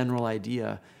suggest a general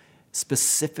idea,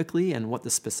 specifically and what the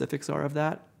specifics are of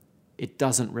that, it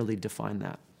doesn't really define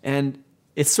that. And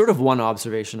it's sort of one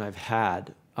observation I've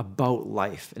had about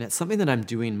life, and it's something that I'm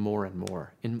doing more and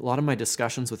more. In a lot of my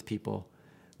discussions with people,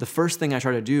 the first thing I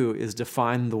try to do is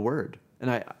define the word. And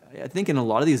I think in a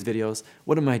lot of these videos,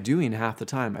 what am I doing half the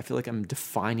time? I feel like I'm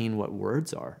defining what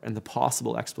words are and the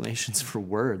possible explanations for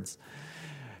words.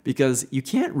 Because you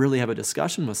can't really have a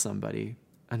discussion with somebody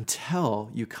until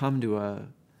you come to a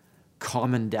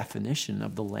common definition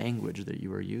of the language that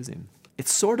you are using.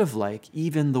 It's sort of like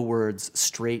even the words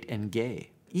straight and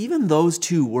gay. Even those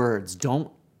two words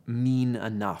don't mean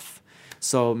enough.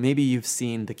 So maybe you've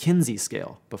seen the Kinsey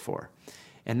scale before.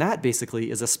 And that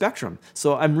basically is a spectrum.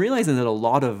 So I'm realizing that a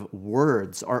lot of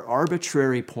words are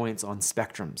arbitrary points on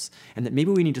spectrums, and that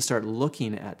maybe we need to start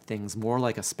looking at things more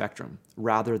like a spectrum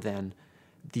rather than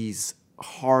these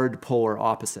hard polar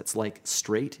opposites like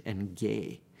straight and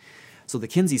gay. So the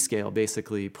Kinsey scale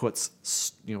basically puts,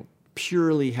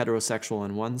 purely heterosexual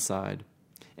on one side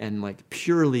and like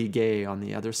purely gay on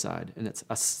the other side. And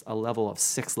it's a level of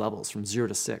 6 levels from 0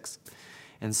 to 6.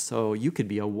 And so you could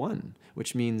be a 1,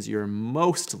 which means you're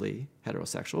mostly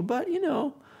heterosexual, but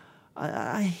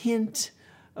a hint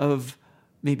of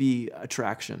maybe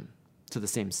attraction to the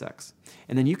same sex.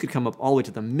 And then you could come up all the way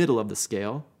to the middle of the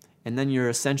scale, and then you're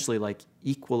essentially like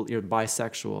equal, you're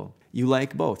bisexual. You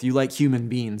like both. You like human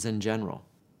beings in general.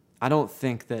 I don't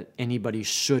think that anybody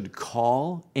should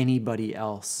call anybody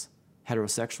else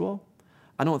heterosexual.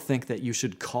 I don't think that you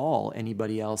should call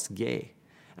anybody else gay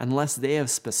unless they have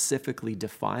specifically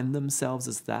defined themselves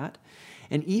as that.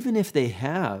 And even if they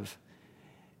have,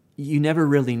 you never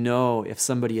really know if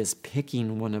somebody is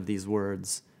picking one of these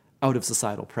words out of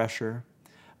societal pressure,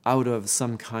 out of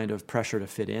some kind of pressure to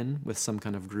fit in with some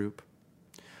kind of group,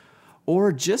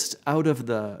 or just out of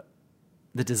the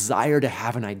desire to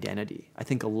have an identity. I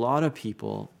think a lot of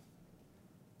people,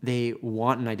 they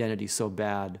want an identity so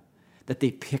bad that they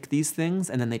pick these things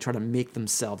and then they try to make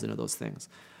themselves into those things.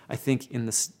 I think in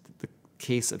the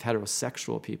case of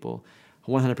heterosexual people,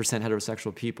 100%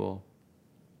 heterosexual people,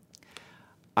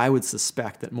 I would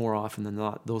suspect that more often than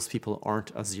not, those people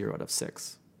aren't a 0 out of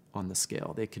 6 on the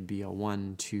scale. They could be a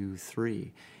 1, 2,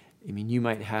 3. I mean, you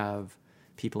might have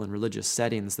people in religious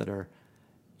settings that are,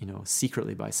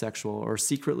 secretly bisexual or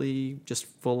secretly just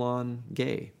full-on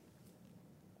gay,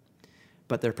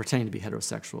 but they're pretending to be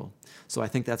heterosexual. So I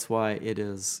think that's why it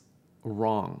is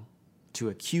wrong to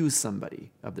accuse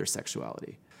somebody of their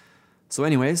sexuality. So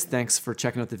anyways, thanks for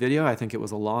checking out the video. I think it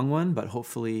was a long one, but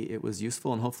hopefully it was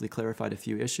useful and hopefully clarified a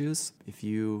few issues. If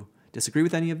you disagree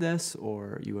with any of this,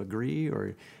 or you agree,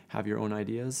 or have your own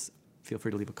ideas, feel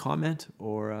free to leave a comment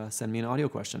or send me an audio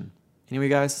question. Anyway,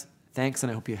 guys, thanks,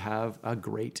 and I hope you have a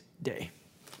great day.